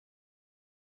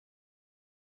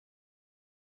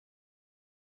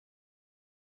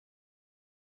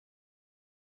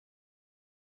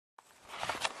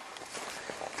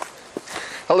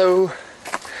Hello.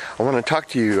 I want to talk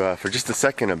to you for just a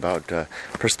second about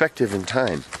perspective and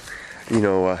time. You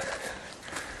know,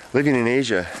 living in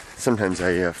Asia, sometimes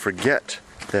I forget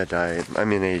that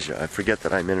I'm in Asia. I forget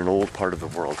that I'm in an old part of the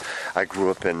world. I grew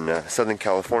up in Southern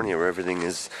California, where everything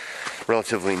is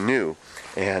relatively new,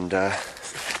 and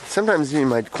sometimes in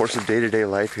my course of day-to-day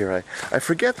life here, I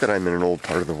forget that I'm in an old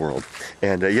part of the world.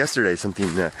 And yesterday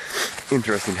something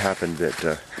interesting happened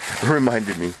that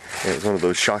reminded me. It was one of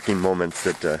those shocking moments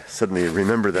that suddenly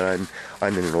remember that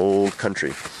I'm in an old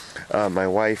country. My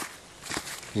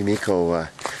wife, Yumiko,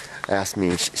 asked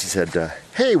me, she said,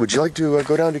 hey, would you like to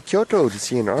go down to Kyoto to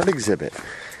see an art exhibit?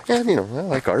 And, you know, I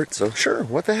like art, so sure,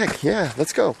 what the heck, yeah,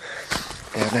 let's go.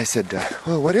 And I said,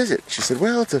 well, what is it? She said,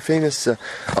 well, it's a famous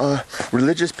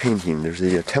religious painting. There's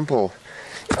a temple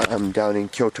down in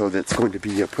Kyoto that's going to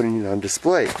be putting it on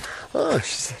display. Oh,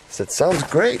 she said, sounds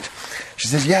great. She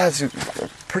said, yeah, it's a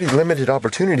pretty limited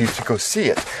opportunity to go see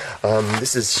it.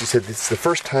 She said, this is the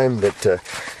first time that,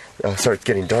 sorry, it's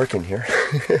getting dark in here.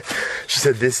 She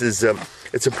said,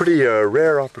 it's a pretty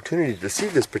rare opportunity to see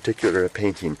this particular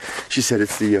painting. She said,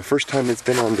 it's the first time it's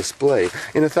been on display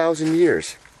in 1,000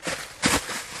 years.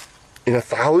 In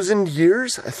 1,000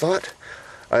 years? I thought.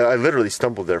 I literally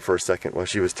stumbled there for a second while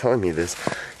she was telling me this.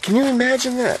 Can you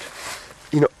imagine that?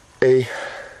 You know,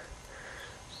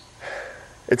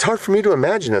 it's hard for me to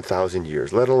imagine 1,000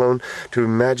 years, let alone to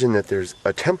imagine that there's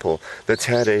a temple that's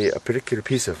had a particular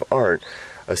piece of art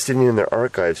sitting in their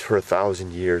archives for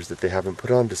 1,000 years that they haven't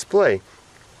put on display,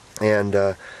 and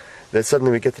that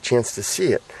suddenly we get the chance to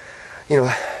see it. You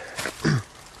know,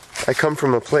 I come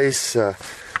from a place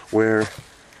where,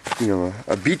 you know,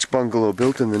 a beach bungalow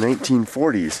built in the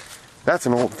 1940s, that's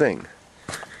an old thing.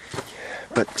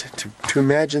 But to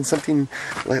imagine something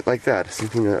like that,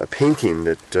 a painting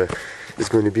that is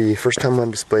going to be first time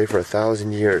on display for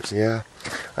 1,000 years, yeah,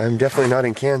 I'm definitely not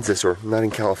in Kansas or not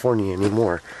in California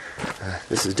anymore.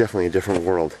 This is definitely a different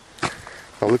world.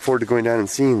 I look forward to going down and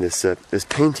seeing this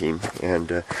painting,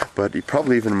 and but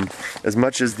probably even as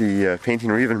much as the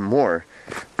painting, or even more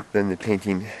than the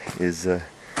painting, is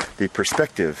the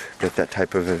perspective that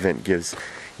type of event gives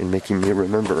in making me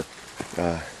remember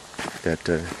that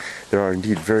there are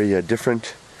indeed very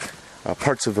different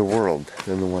parts of the world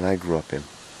than the one I grew up in.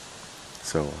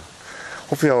 So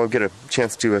hopefully I'll get a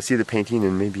chance to see the painting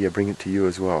and maybe bring it to you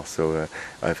as well. So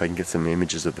if I can get some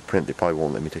images of the print, they probably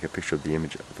won't let me take a picture of the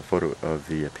image, the photo of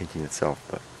the painting itself,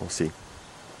 but we'll see.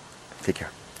 Take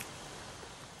care.